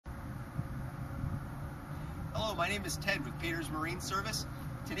Hello, my name is Ted with Peters Marine Service.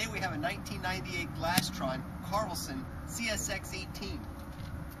 Today we have a 1998 Glastron Carlson CSX 18.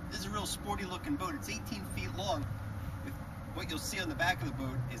 This is a real sporty looking boat. It's 18 feet long. What you'll see on the back of the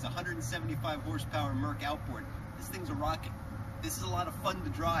boat is 175 horsepower Merc outboard. This thing's a rocket. This is a lot of fun to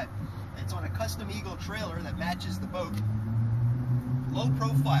drive. It's on a custom Eagle trailer that matches the boat. Low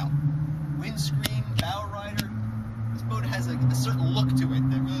profile, windscreen, bow rider. This boat has a certain look to it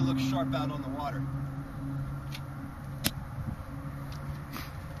that really looks sharp out on the water.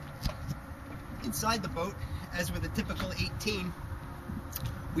 Inside the boat, as with a typical 18,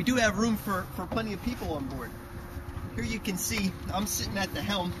 we do have room for plenty of people on board. Here you can see I'm sitting at the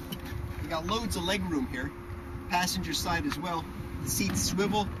helm. We got loads of leg room here, passenger side as well. The seats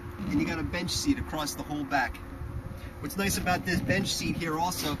swivel, and you got a bench seat across the whole back. What's nice about this bench seat here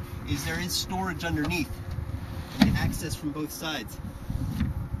also is there is storage underneath and access from both sides.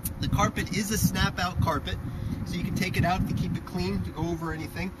 The carpet is a snap-out carpet, so you can take it out to keep it clean, to go over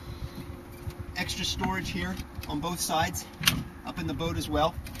anything. Extra storage here on both sides, up in the boat as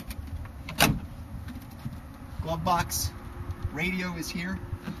well. Glove box, radio is here,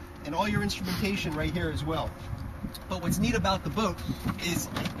 and all your instrumentation right here as well. But what's neat about the boat is,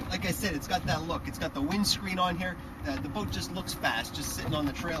 like I said, it's got that look. It's got the windscreen on here. The boat just looks fast, just sitting on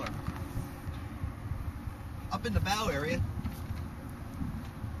the trailer. Up in the bow area,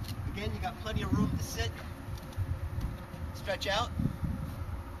 again, you got plenty of room to sit, stretch out,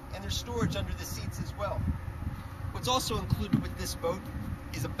 and there's storage under the seats as well. What's also included with this boat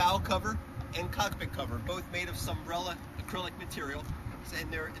is a bow cover and cockpit cover, both made of Sunbrella acrylic material,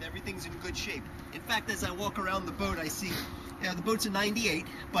 and everything's in good shape. In fact, as I walk around the boat, I see, the boat's a 98,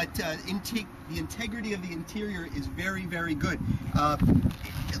 but the integrity of the interior is very, very good. A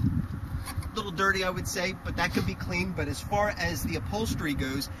little dirty, I would say, but that could be cleaned. But as far as the upholstery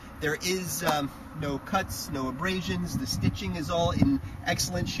goes, there is no cuts, no abrasions. The stitching is all in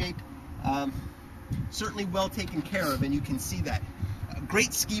excellent shape. Certainly well taken care of, and you can see that. A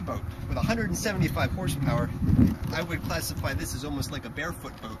great ski boat with 175 horsepower. I would classify this as almost like a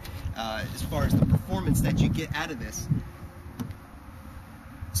barefoot boat as far as the performance that you get out of this.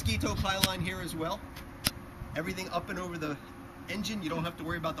 Ski tow pylon here as well. Everything up and over the engine. You don't have to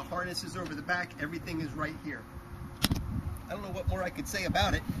worry about the harnesses over the back. Everything is right here. I don't know what more I could say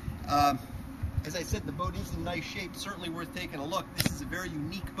about it. As I said, the boat is in nice shape. Certainly worth taking a look. This is a very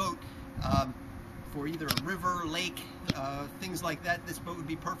unique boat. For either a river, lake, things like that. This boat would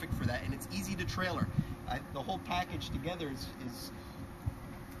be perfect for that, and it's easy to trailer. The whole package together is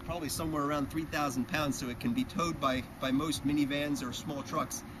probably somewhere around 3,000 pounds, so it can be towed by most minivans or small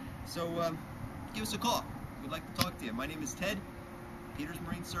trucks. So give us a call. We'd like to talk to you. My name is Ted, Peters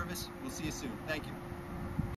Marine Service. We'll see you soon. Thank you.